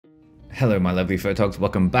Hello my lovely photogs,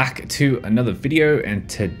 welcome back to another video, and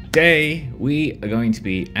today we are going to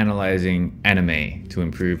be analyzing anime to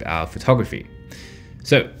improve our photography.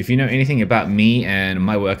 So if you know anything about me and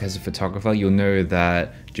my work as a photographer, you'll know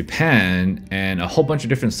that Japan and a whole bunch of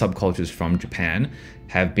different subcultures from Japan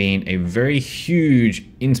have been a very huge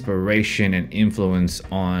inspiration and influence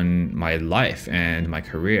on my life and my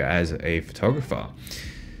career as a photographer.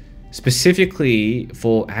 Specifically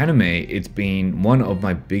for anime, it's been one of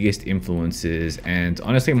my biggest influences, and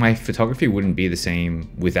honestly my photography wouldn't be the same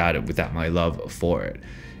without it, without my love for it.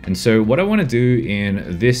 And so what I want to do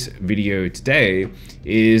in this video today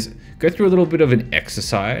is go through a little bit of an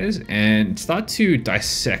exercise and start to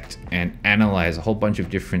dissect and analyze a whole bunch of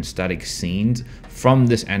different static scenes from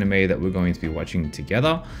this anime that we're going to be watching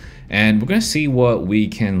together. And we're going to see what we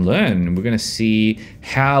can learn, and we're going to see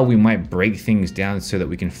how we might break things down so that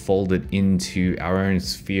we can fold it into our own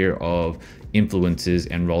sphere of influences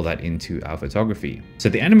and roll that into our photography. So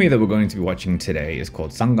the anime that we're going to be watching today is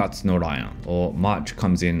called Sangatsu no Lion, or March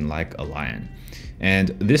Comes In Like a Lion. And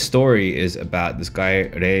this story is about this guy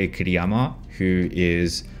Rei Kiriyama, who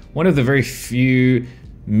is one of the very few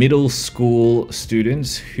middle school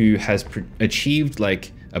students who has achieved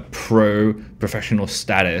like a professional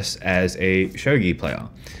status as a shogi player.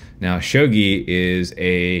 Now, shogi is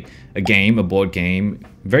a board game,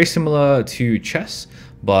 very similar to chess,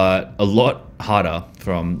 but a lot harder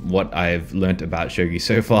from what I've learned about shogi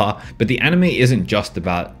so far. But the anime isn't just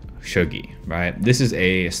about shogi, right? This is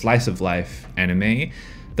a slice of life anime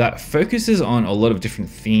that focuses on a lot of different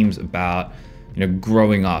themes about, you know,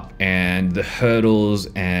 growing up and the hurdles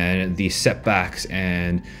and the setbacks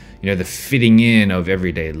and, you know, the fitting in of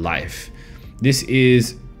everyday life. This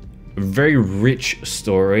is a very rich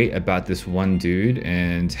story about this one dude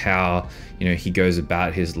and how, you know, he goes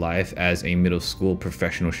about his life as a middle school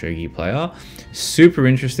professional shogi player. Super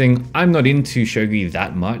interesting. I'm not into shogi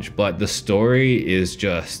that much, but the story is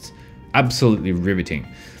just absolutely riveting.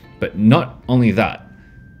 But not only that,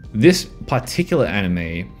 this particular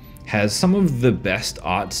anime has some of the best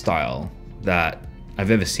art style that I've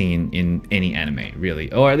ever seen in any anime,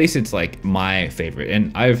 really, or at least it's like my favorite.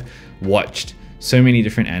 And I've watched so many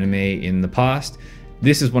different anime in the past.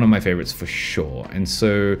 This is one of my favorites for sure. And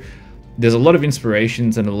so there's a lot of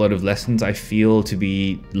inspirations and a lot of lessons I feel to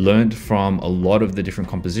be learned from a lot of the different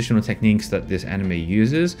compositional techniques that this anime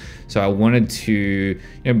uses. So I wanted to, you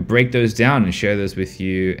know, break those down and share those with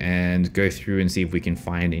you and go through and see if we can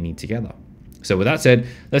find any together. So with that said,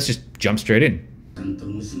 let's just jump straight in.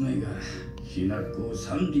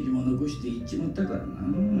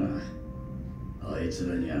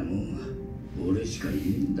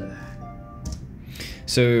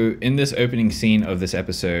 So in this opening scene of this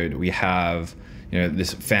episode, we have, you know,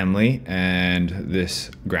 this family and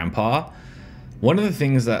this grandpa. One of the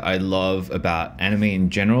things that I love about anime in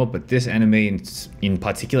general, but this anime in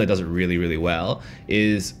particular does it really, really well,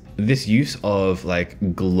 is this use of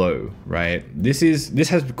like glow, right? This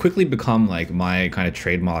has quickly become like my kind of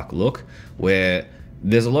trademark look, where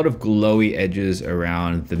there's a lot of glowy edges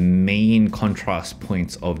around the main contrast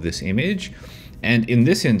points of this image. And in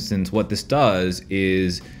this instance, what this does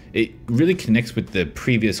is it really connects with the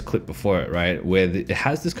previous clip before it, right? Where it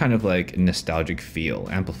has this kind of like nostalgic feel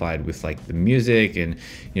amplified with like the music and,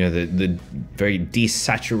 you know, the very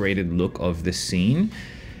desaturated look of the scene.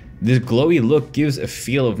 This glowy look gives a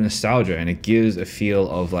feel of nostalgia, and it gives a feel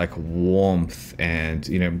of like warmth, and,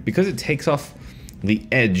 you know, because it takes off the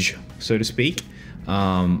edge, so to speak.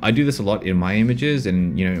 I do this a lot in my images,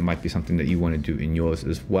 and, you know, it might be something that you want to do in yours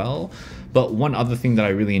as well. But one other thing that I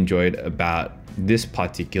really enjoyed about this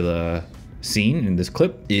particular scene in this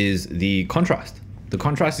clip is the contrast. The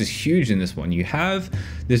contrast is huge in this one. You have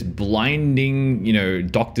this blinding, you know,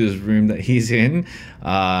 doctor's room that he's in,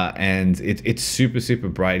 and it's super, super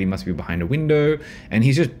bright. He must be behind a window, and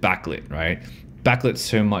he's just backlit, right? Backlit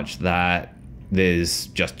so much that there's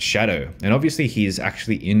just shadow. And obviously he's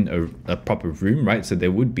actually in a proper room, right? So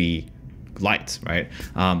there would be lights, right?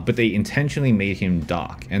 But they intentionally made him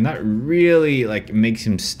dark, and that really like makes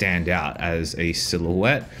him stand out as a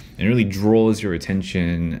silhouette and really draws your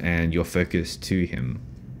attention and your focus to him.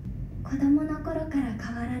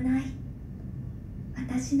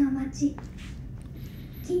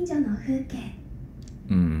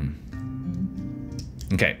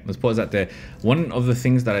 Okay, let's pause that there. One of the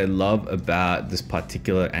things that I love about this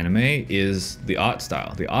particular anime is the art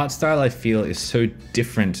style. The art style, I feel, is so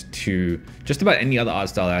different to just about any other art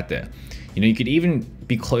style out there. You know, you could even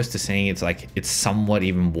be close to saying it's somewhat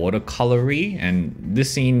even watercolory, and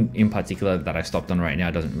this scene in particular that I stopped on right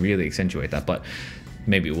now doesn't really accentuate that, but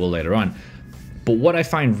maybe it will later on. But what I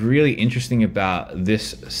find really interesting about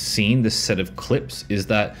this scene, this set of clips, is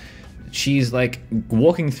that she's like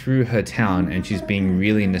walking through her town and she's being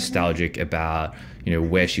really nostalgic about, you know,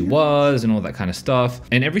 where she was and all that kind of stuff.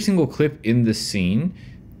 And every single clip in this scene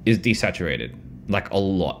is desaturated, like a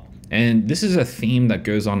lot. And this is a theme that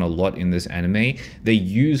goes on a lot in this anime. They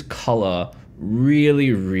use color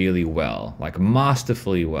really, really well, like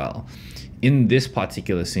masterfully well. In this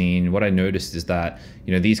particular scene, what I noticed is that,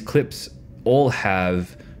 you know, these clips all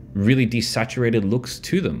have really desaturated looks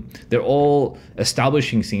to them. They're all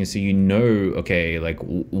establishing scenes so you know, okay, like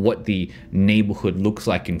what the neighborhood looks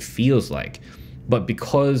like and feels like. But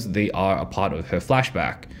because they are a part of her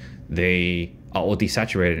flashback, they are all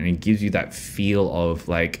desaturated, and it gives you that feel of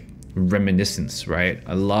like reminiscence, right?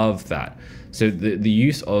 I love that. So the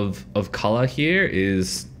use of color here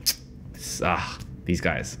is, these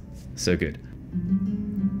guys, so good.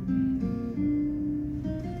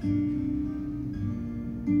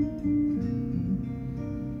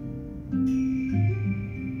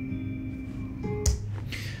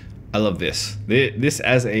 I love this. This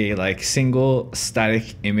as a like single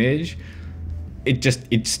static image,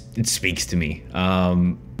 it speaks to me.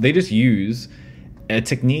 They just use a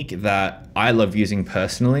technique that I love using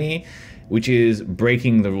personally, which is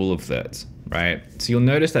breaking the rule of thirds, right? So you'll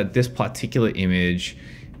notice that this particular image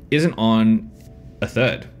isn't on a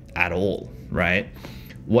third at all, right?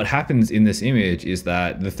 What happens in this image is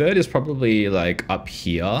that the third is probably like up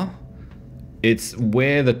here. It's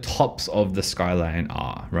where the tops of the skyline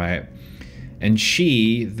are, right? And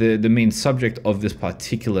she, the main subject of this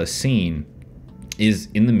particular scene, is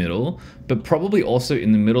in the middle, but probably also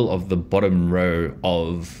in the middle of the bottom row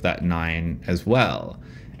of that 9 as well.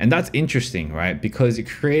 And that's interesting, right? Because it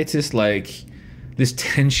creates this like, this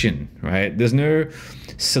tension, right? There's no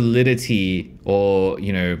solidity or,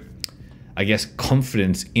 you know, I guess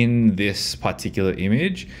confidence in this particular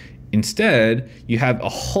image. Instead, you have a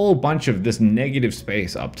whole bunch of this negative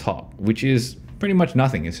space up top, which is pretty much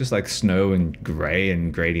nothing. It's just like snow and gray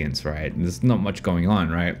and gradients, right? And there's not much going on,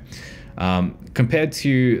 right? Compared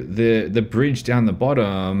to the bridge down the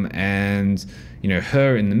bottom and, you know,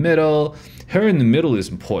 her in the middle. Her in the middle is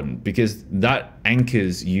important because that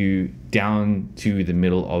anchors you down to the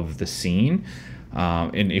middle of the scene.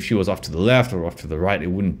 And if she was off to the left or off to the right, it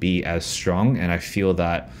wouldn't be as strong. And I feel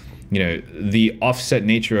that, you know, the offset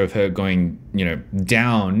nature of her going, you know,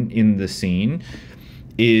 down in the scene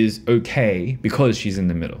is okay because she's in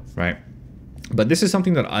the middle, right? But this is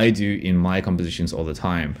something that I do in my compositions all the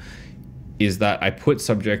time, is that I put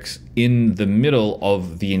subjects in the middle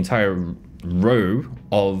of the entire row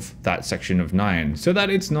of that section of 9 so that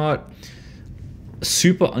it's not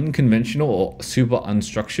super unconventional or super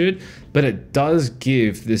unstructured, but it does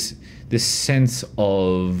give this sense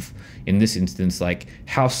of, in this instance, like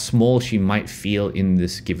how small she might feel in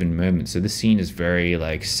this given moment. So this scene is very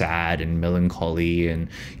like sad and melancholy, and,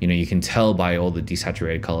 you know, you can tell by all the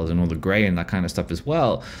desaturated colors and all the gray and that kind of stuff as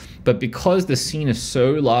well. But because the scene is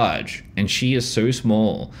so large and she is so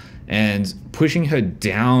small, and pushing her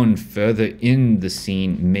down further in the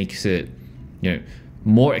scene makes it, you know,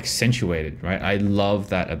 more accentuated, right? I love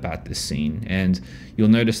that about this scene. And you'll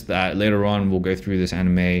notice that later on, we'll go through this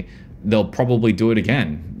anime, they'll probably do it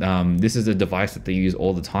again. This is a device that they use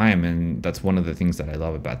all the time, and that's one of the things that I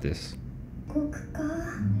love about this.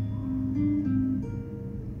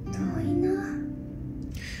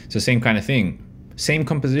 So same kind of thing, same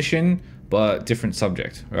composition, but different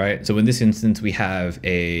subject, right? So in this instance, we have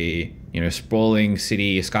a, you know, sprawling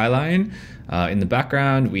city skyline. In the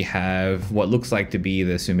background, we have what looks like to be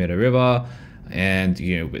the Sumida River, and,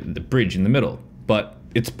 you know, the bridge in the middle. But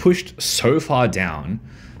it's pushed so far down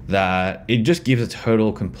that it just gives a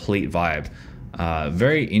total complete vibe.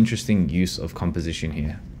 Very interesting use of composition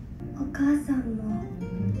here.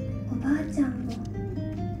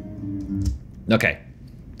 Okay,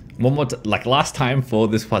 one more, like last time for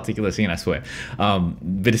this particular scene, I swear.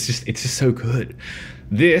 But it's just so good.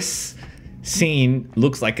 This scene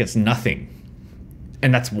looks like it's nothing.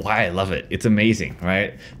 And that's why I love it. It's amazing,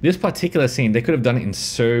 right? This particular scene, they could have done it in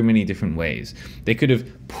so many different ways. They could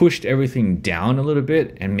have pushed everything down a little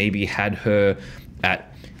bit and maybe had her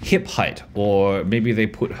at hip height, or maybe they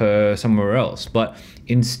put her somewhere else. But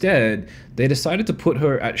instead, they decided to put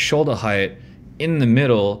her at shoulder height in the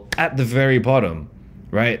middle at the very bottom,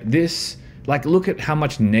 right? This, like, look at how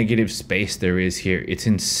much negative space there is here. It's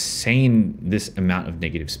insane, this amount of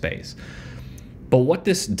negative space. But what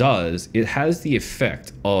this does, it has the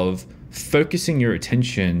effect of focusing your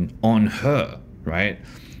attention on her, right?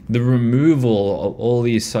 The removal of all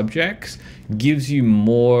these subjects gives you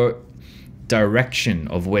more direction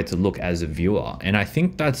of where to look as a viewer. And I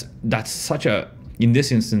think that's such a, in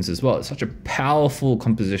this instance as well, it's such a powerful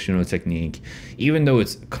compositional technique, even though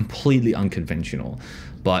it's completely unconventional,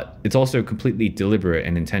 but it's also completely deliberate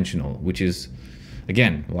and intentional, which is,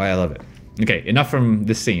 again, why I love it. Okay, enough from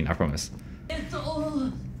this scene, I promise.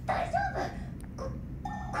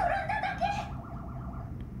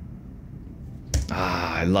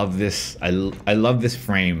 I love this. I love this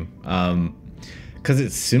frame because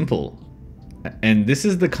it's simple. And this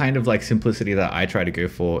is the kind of like simplicity that I try to go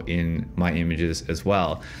for in my images as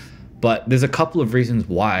well. But there's a couple of reasons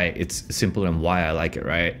why it's simple and why I like it,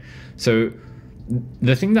 right? So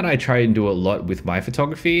the thing that I try and do a lot with my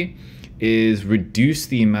photography is reduce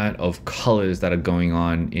the amount of colors that are going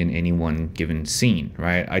on in any one given scene,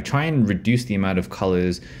 right? I try and reduce the amount of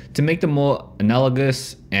colors to make them more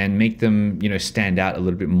analogous and make them, you know, stand out a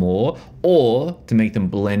little bit more, or to make them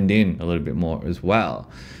blend in a little bit more as well.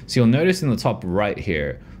 So you'll notice in the top right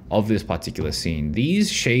here of this particular scene,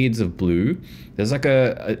 these shades of blue, there's like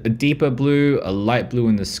a deeper blue, a light blue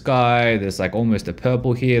in the sky, there's like almost a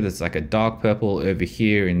purple here, there's like a dark purple over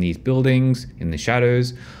here in these buildings, in the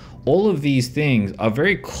shadows. All of these things are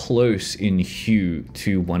very close in hue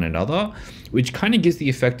to one another, which kind of gives the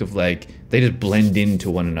effect of like, they just blend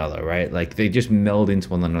into one another, right? Like they just meld into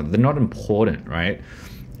one another. They're not important, right?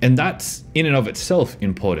 And that's in and of itself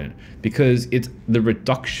important, because it's the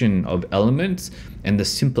reduction of elements and the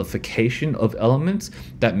simplification of elements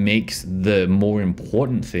that makes the more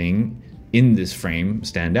important thing in this frame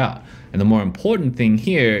stand out. And the more important thing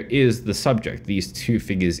here is the subject, these two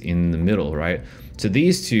figures in the middle, right? So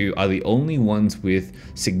these two are the only ones with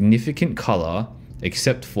significant color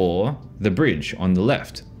except for the bridge on the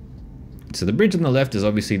left. So the bridge on the left is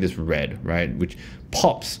obviously this red, right? Which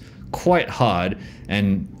pops quite hard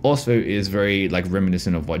and also is very like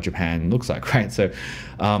reminiscent of what Japan looks like, right? So,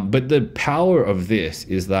 but the power of this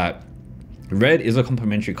is that red is a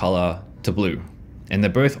complementary color to blue, and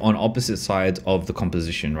they're both on opposite sides of the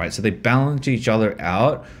composition, right? So they balance each other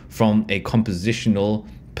out from a compositional,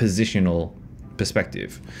 positional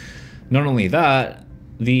perspective. Not only that,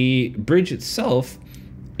 the bridge itself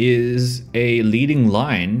is a leading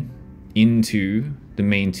line into the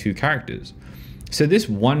main two characters. So this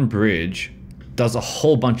one bridge does a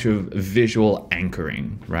whole bunch of visual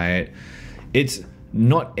anchoring, right? It's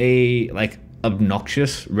not a like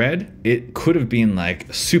obnoxious red. It could have been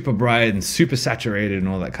like super bright and super saturated and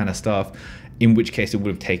all that kind of stuff, in which case it would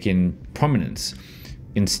have taken prominence.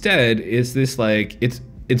 Instead, it's this like, it's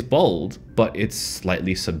bold, but it's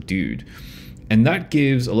slightly subdued. And that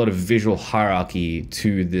gives a lot of visual hierarchy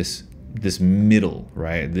to this middle,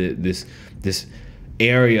 right? This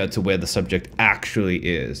area to where the subject actually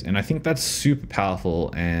is. And I think that's super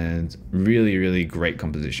powerful and really, really great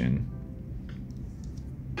composition.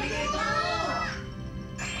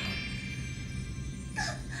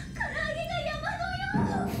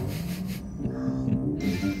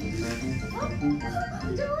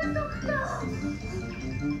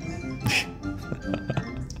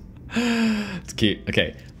 It's cute.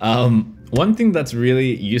 Okay. One thing that's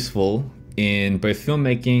really useful in both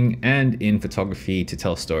filmmaking and in photography to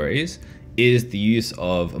tell stories is the use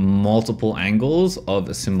of multiple angles of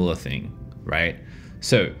a similar thing, right?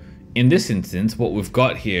 So in this instance, what we've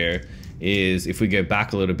got here is, if we go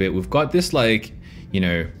back a little bit, we've got this like, you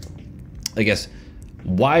know, I guess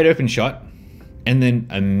wide open shot, and then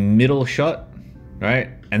a middle shot, right?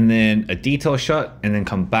 And then a detail shot, and then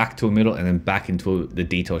come back to a middle, and then back into the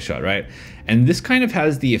detail shot, right? And this kind of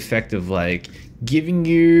has the effect of like giving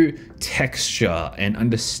you texture and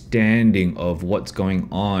understanding of what's going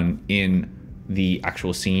on in the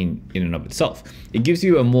actual scene in and of itself. It gives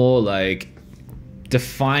you a more like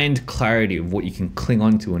defined clarity of what you can cling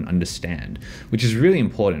on to and understand, which is really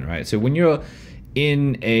important, right? So when you're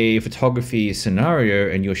in a photography scenario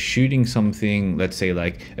and you're shooting something, let's say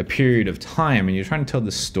like a period of time, and you're trying to tell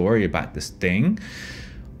the story about this thing,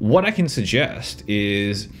 what I can suggest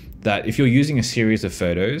is that if you're using a series of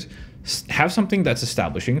photos, have something that's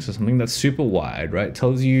establishing, so something that's super wide, right?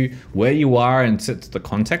 Tells you where you are and sets the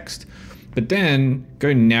context, but then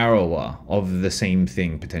go narrower of the same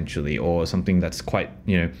thing potentially, or something that's quite,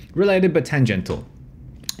 you know, related but tangential.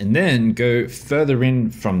 And then go further in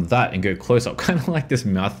from that and go close up, kind of like this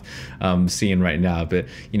mouth scene right now. But,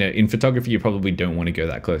 you know, in photography, you probably don't want to go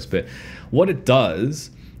that close. But what it does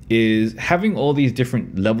is having all these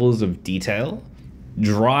different levels of detail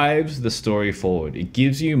drives the story forward. It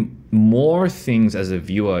gives you more things as a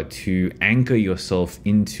viewer to anchor yourself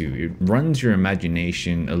into. It runs your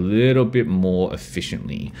imagination a little bit more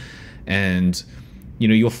efficiently. And you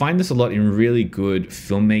know, you'll find this a lot in really good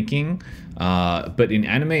filmmaking. But in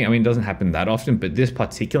anime, I mean, it doesn't happen that often, but this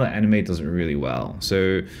particular anime does it really well.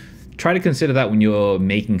 So try to consider that when you're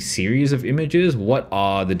making series of images. What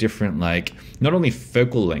are the different, like, not only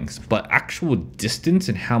focal lengths, but actual distance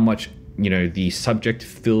and how much, you know, the subject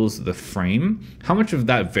fills the frame? How much of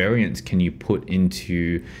that variance can you put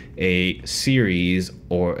into a series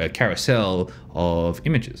or a carousel of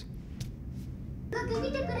images?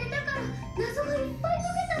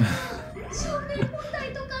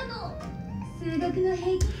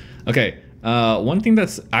 Okay, one thing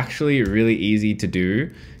that's actually really easy to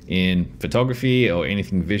do in photography or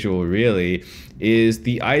anything visual really is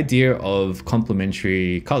the idea of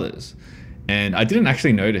complementary colors. And I didn't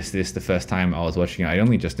actually notice this the first time I was watching it. I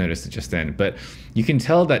only just noticed it just then. But you can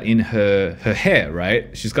tell that in her hair, right?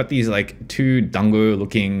 She's got these like two dango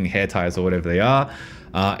looking hair ties or whatever they are.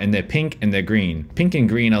 And they're pink and they're green. Pink and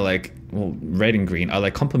green are like, well, red and green are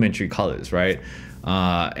like complementary colors, right?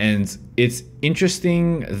 And it's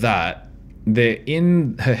interesting that they're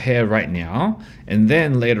in her hair right now. And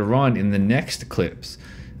then later on in the next clips,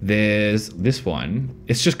 there's this one,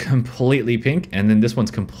 it's just completely pink, and then this one's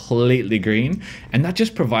completely green, and that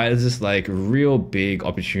just provides this like real big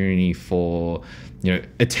opportunity for, you know,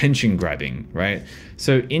 attention grabbing, right?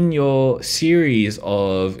 So in your series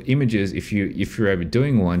of images, if you're ever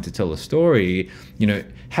doing one to tell a story, you know,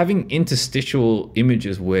 having interstitial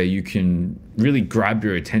images where you can really grab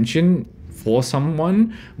your attention for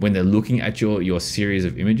someone when they're looking at your series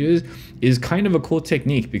of images is kind of a cool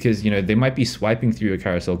technique, because, you know, they might be swiping through a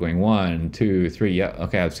carousel going 1, 2, 3, yeah,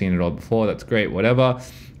 okay, I've seen it all before, that's great, whatever.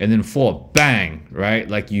 And then 4, bang, right?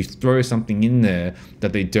 Like you throw something in there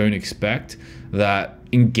that they don't expect that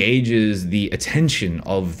engages the attention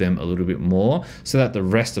of them a little bit more, so that the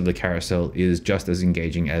rest of the carousel is just as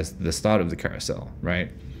engaging as the start of the carousel,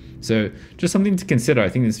 right? So just something to consider. I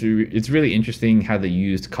think it's really interesting how they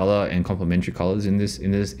used color and complementary colors in this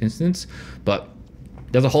instance. But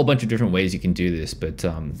there's a whole bunch of different ways you can do this. But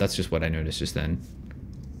that's just what I noticed just then.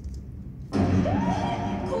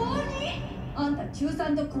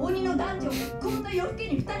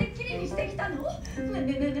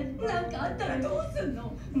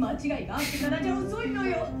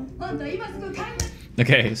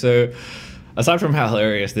 Okay, so aside from how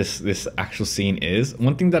hilarious this actual scene is,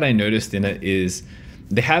 one thing that I noticed in it is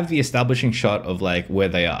they have the establishing shot of like where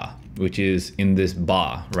they are, which is in this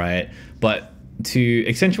bar, right? But to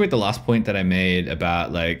accentuate the last point that I made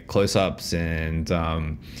about like close-ups and you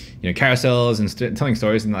know, carousels and telling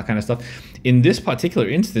stories and that kind of stuff, in this particular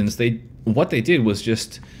instance, what they did was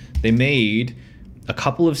just they made a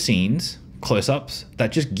couple of scenes, close-ups,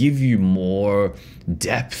 that just give you more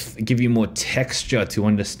depth, give you more texture to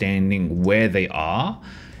understanding where they are.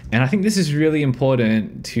 And I think this is really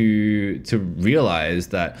important to realize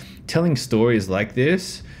that telling stories like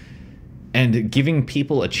this and giving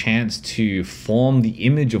people a chance to form the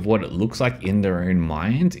image of what it looks like in their own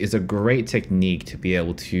mind is a great technique to be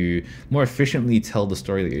able to more efficiently tell the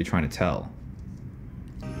story that you're trying to tell.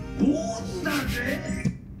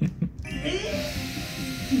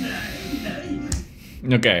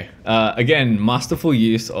 Okay, again, masterful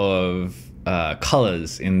use of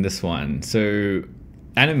colors in this one. So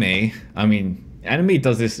anime, I mean, anime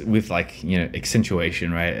does this with like, you know,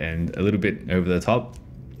 accentuation, right? And a little bit over the top.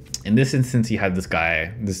 In this instance, you have this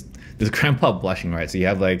guy, this grandpa blushing, right? So you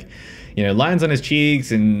have like, you know, lines on his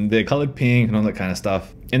cheeks and they're colored pink and all that kind of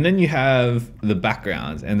stuff. And then you have the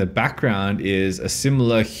background, and the background is a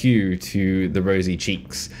similar hue to the rosy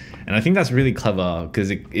cheeks. And I think that's really clever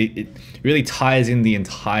because it really ties in the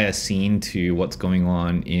entire scene to what's going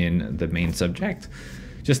on in the main subject.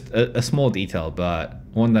 Just a small detail, but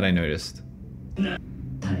one that I noticed.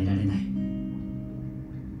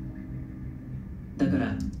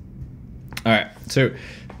 Alright, so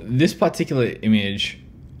this particular image,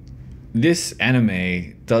 this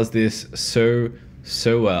anime does this so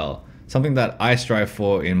well. Something that I strive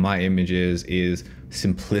for in my images is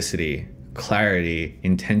simplicity, clarity,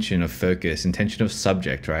 intention of focus, intention of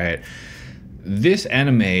subject, right? This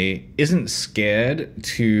anime isn't scared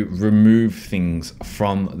to remove things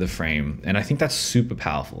from the frame, and I think that's super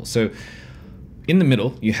powerful. So in the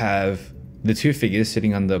middle, you have the two figures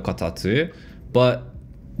sitting on the kotatsu, but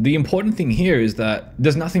the important thing here is that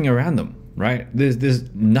there's nothing around them, right? There's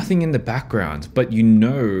nothing in the background, but you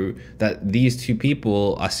know that these two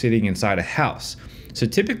people are sitting inside a house. So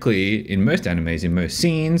typically in most animes, in most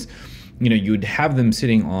scenes, you know, you would have them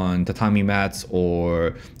sitting on tatami mats,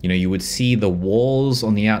 or, you know, you would see the walls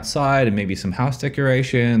on the outside and maybe some house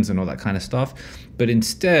decorations and all that kind of stuff. But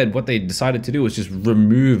instead, what they decided to do was just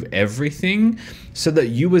remove everything so that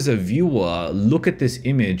you as a viewer look at this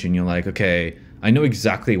image and you're like, okay, I know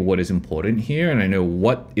exactly what is important here and I know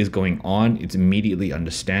what is going on. It's immediately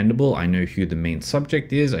understandable. I know who the main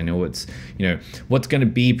subject is. I know what's, you know, what's going to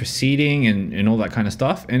be proceeding and all that kind of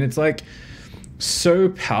stuff. And it's like so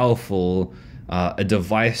powerful, a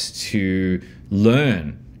device to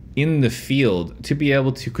learn in the field, to be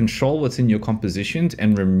able to control what's in your compositions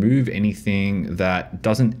and remove anything that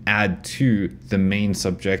doesn't add to the main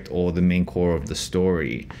subject or the main core of the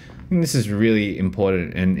story. And this is really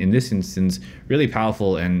important, and in this instance, really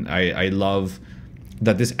powerful. And I love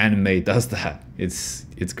that this anime does that.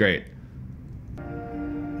 It's great.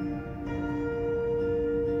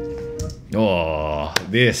 Oh,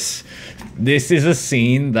 this is a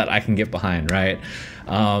scene that I can get behind, right?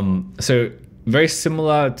 So very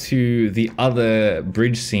similar to the other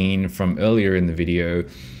bridge scene from earlier in the video.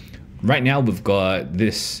 Right now we've got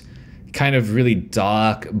this kind of really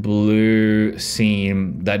dark blue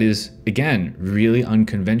scene that is, again, really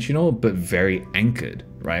unconventional, but very anchored,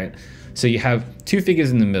 right? So you have two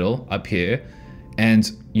figures in the middle up here,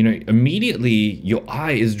 and, you know, immediately your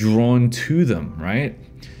eye is drawn to them, right?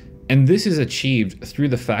 And this is achieved through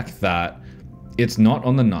the fact that it's not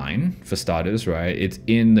on the 9 for starters, right? It's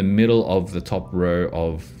in the middle of the top row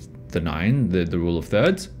of the 9, the rule of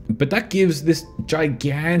thirds. But that gives this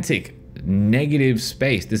gigantic negative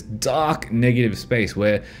space, this dark negative space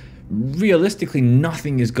where realistically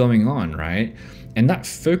nothing is going on, right? And that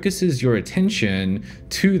focuses your attention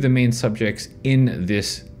to the main subjects in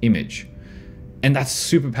this image. And that's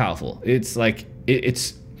super powerful. It's like,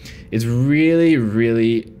 it's really,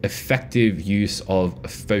 really effective use of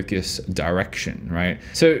focus direction, right?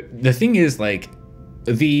 So the thing is, like,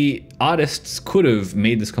 the artists could have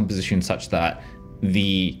made this composition such that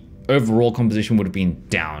the overall composition would have been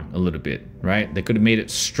down a little bit, right? They could have made it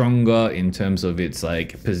stronger in terms of its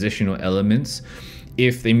like positional elements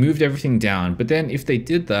if they moved everything down. But then if they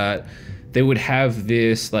did that, they would have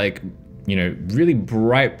this like, you know, really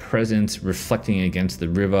bright presence reflecting against the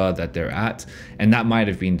river that they're at, and that might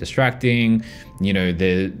have been distracting. You know,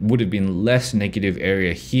 there would have been less negative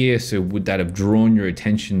area here, so would that have drawn your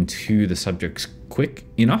attention to the subjects quick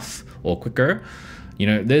enough or quicker? You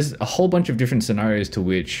know, there's a whole bunch of different scenarios to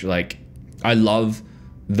which, like, I love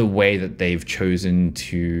the way that they've chosen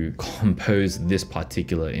to compose this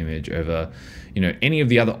particular image over, you know, any of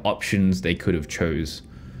the other options they could have chose.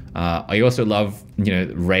 I also love, you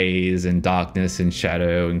know, rays and darkness and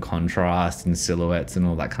shadow and contrast and silhouettes and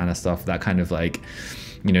all that kind of stuff. That kind of like,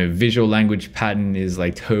 you know, visual language pattern is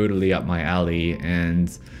like totally up my alley.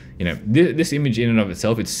 And, you know, this image in and of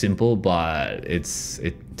itself, it's simple, but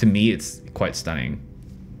to me, it's quite stunning.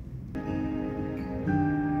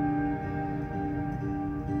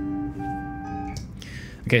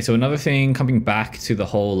 Okay, so another thing, coming back to the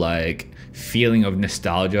whole like feeling of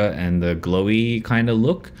nostalgia and the glowy kind of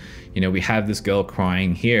look, you know, we have this girl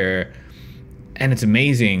crying here, and it's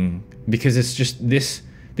amazing because it's just this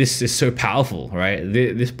is so powerful, right?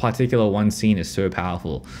 This particular one scene is so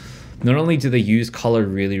powerful. Not only do they use color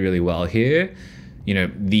really, really well here, you know,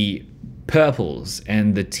 the purples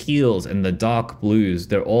and the teals and the dark blues,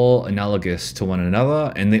 they're all analogous to one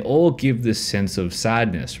another, and they all give this sense of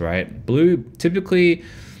sadness, right? Blue typically,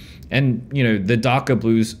 and, you know, the darker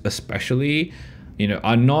blues especially, you know,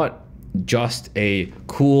 are not just a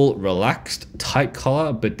cool, relaxed, tight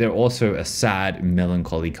color, but they're also a sad,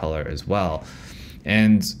 melancholy color as well.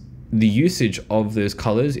 And the usage of those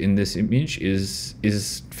colors in this image is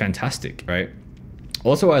fantastic, right?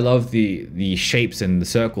 Also, I love the shapes and the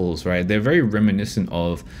circles, right? They're very reminiscent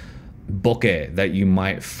of bokeh that you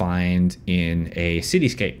might find in a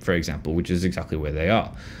cityscape, for example, which is exactly where they are.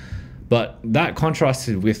 But that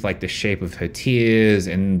contrasted with like the shape of her tears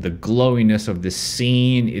and the glowiness of the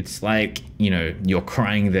scene, it's like, you know, you're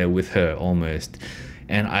crying there with her almost.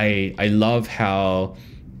 And I love how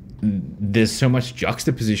there's so much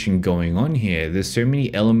juxtaposition going on here. There's so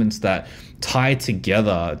many elements that tie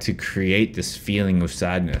together to create this feeling of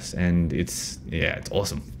sadness, and it's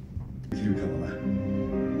awesome.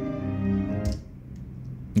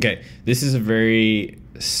 Okay, this is a very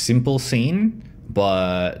simple scene,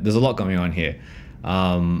 but there's a lot going on here.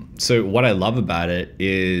 So what I love about it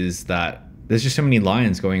is that there's just so many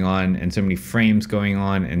lines going on and so many frames going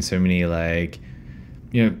on and so many, like,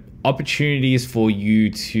 you know, opportunities for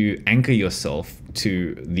you to anchor yourself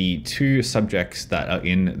to the two subjects that are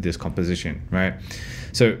in this composition, right?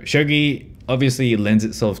 So shogi obviously lends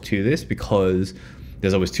itself to this because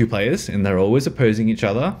there's always two players and they're always opposing each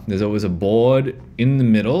other. There's always a board in the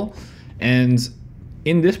middle. And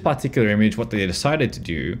in this particular image, what they decided to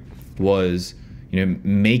do was,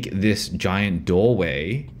 make this giant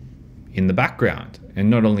doorway in the background. And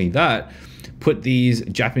not only that, put these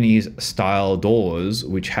Japanese style doors,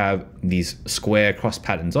 which have these square cross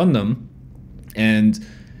patterns on them. And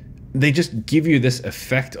they just give you this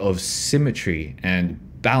effect of symmetry and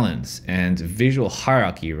balance and visual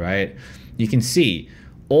hierarchy, right? You can see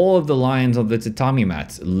all of the lines of the tatami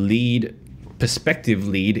mats perspective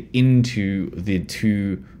lead into the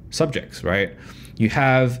two subjects, right? You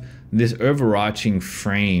have this overarching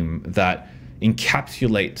frame that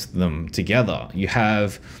encapsulates them together. You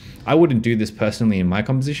have, I wouldn't do this personally in my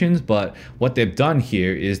compositions, but what they've done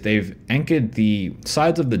here is they've anchored the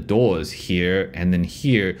sides of the doors here and then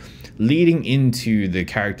here, leading into the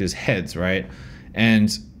characters' heads, right?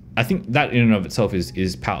 And I think that in and of itself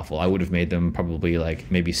is powerful. I would have made them probably like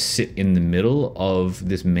maybe sit in the middle of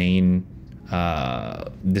this main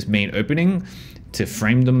opening to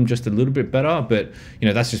frame them just a little bit better, but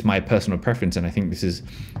that's just my personal preference, and I think this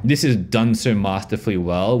is done so masterfully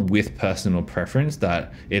well with personal preference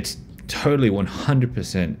that it's totally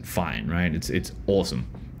 100% fine, right? It's awesome.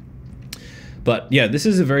 But yeah, this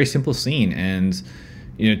is a very simple scene, and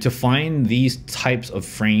to find these types of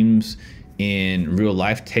frames in real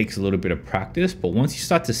life takes a little bit of practice, but once you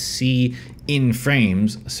start to see in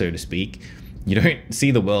frames, so to speak, you don't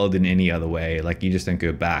see the world in any other way. Like, you just don't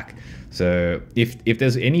go back. So if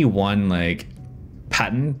there's any one like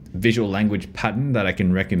pattern, visual language pattern that I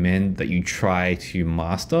can recommend that you try to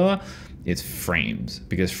master, it's frames,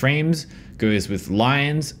 because frames goes with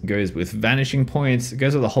lines, goes with vanishing points, it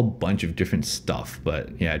goes with a whole bunch of different stuff.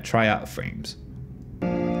 But yeah, try out frames.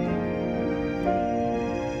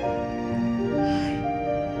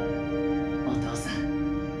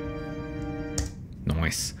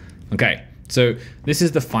 Nice. Okay. So this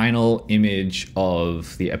is the final image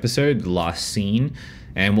of the episode, the last scene.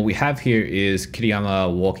 And what we have here is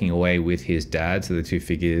Kiriyama walking away with his dad. So the two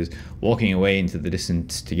figures walking away into the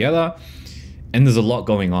distance together. And there's a lot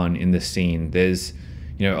going on in this scene. There's,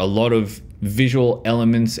 a lot of visual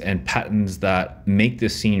elements and patterns that make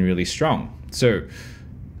this scene really strong. So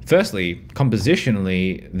firstly,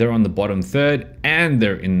 compositionally, they're on the bottom third and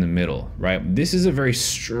they're in the middle, right? This is a very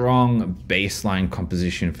strong baseline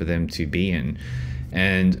composition for them to be in.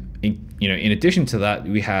 And, in addition to that,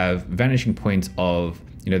 we have vanishing points of,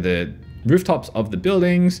 the rooftops of the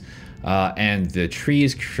buildings and the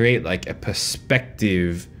trees create like a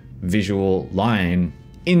perspective visual line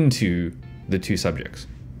into the two subjects.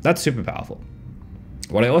 That's super powerful.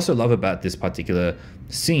 What I also love about this particular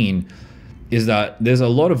scene is that there's a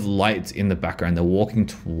lot of lights in the background. They're walking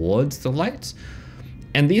towards the lights.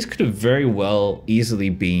 And these could have very well easily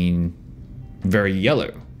been very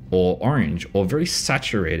yellow or orange or very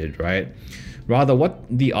saturated, right? Rather, what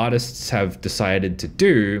the artists have decided to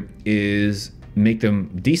do is make them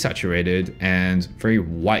desaturated and very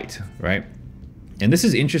white, right? And this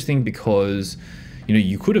is interesting because,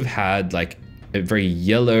 you could have had like a very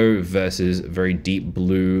yellow versus very deep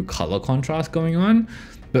blue color contrast going on,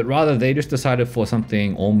 but rather they just decided for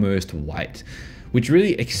something almost white, which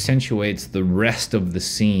really accentuates the rest of the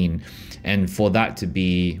scene. And for that to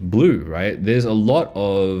be blue, right? There's a lot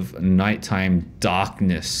of nighttime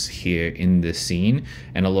darkness here in this scene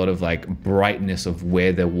and a lot of like brightness of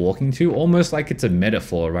where they're walking to, almost like it's a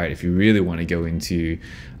metaphor, right? If you really want to go into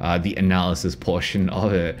the analysis portion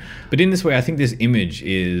of it. But in this way, I think this image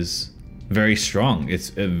is very strong.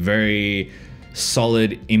 It's a very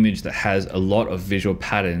solid image that has a lot of visual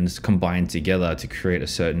patterns combined together to create a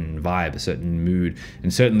certain vibe, a certain mood,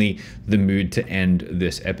 and certainly the mood to end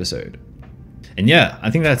this episode. And yeah, I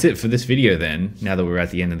think that's it for this video then, now that we're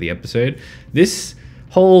at the end of the episode. This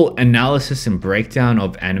whole analysis and breakdown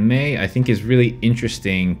of anime I think is really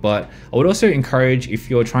interesting, but I would also encourage, if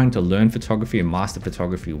you're trying to learn photography and master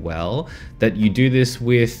photography well, that you do this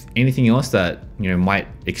with anything else that might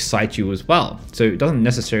excite you as well. So it doesn't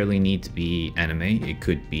necessarily need to be anime. It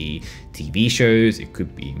could be TV shows, it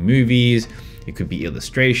could be movies, it could be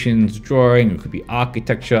illustrations, drawing, it could be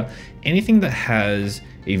architecture. Anything that has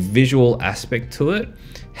a visual aspect to it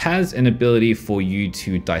has an ability for you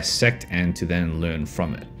to dissect and to then learn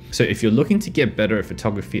from it. So if you're looking to get better at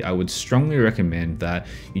photography, I would strongly recommend that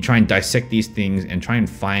you try and dissect these things and try and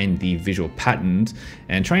find the visual patterns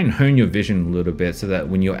and try and hone your vision a little bit so that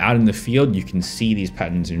when you're out in the field, you can see these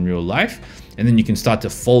patterns in real life, and then you can start to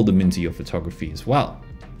fold them into your photography as well.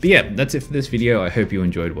 But yeah, that's it for this video. I hope you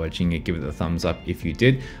enjoyed watching it. Give it a thumbs up if you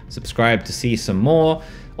did. Subscribe to see some more.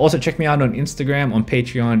 Also check me out on Instagram, on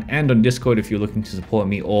Patreon, and on Discord if you're looking to support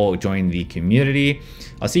me or join the community.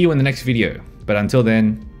 I'll see you in the next video. But until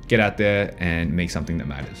then, get out there and make something that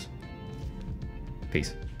matters.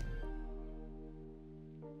 Peace.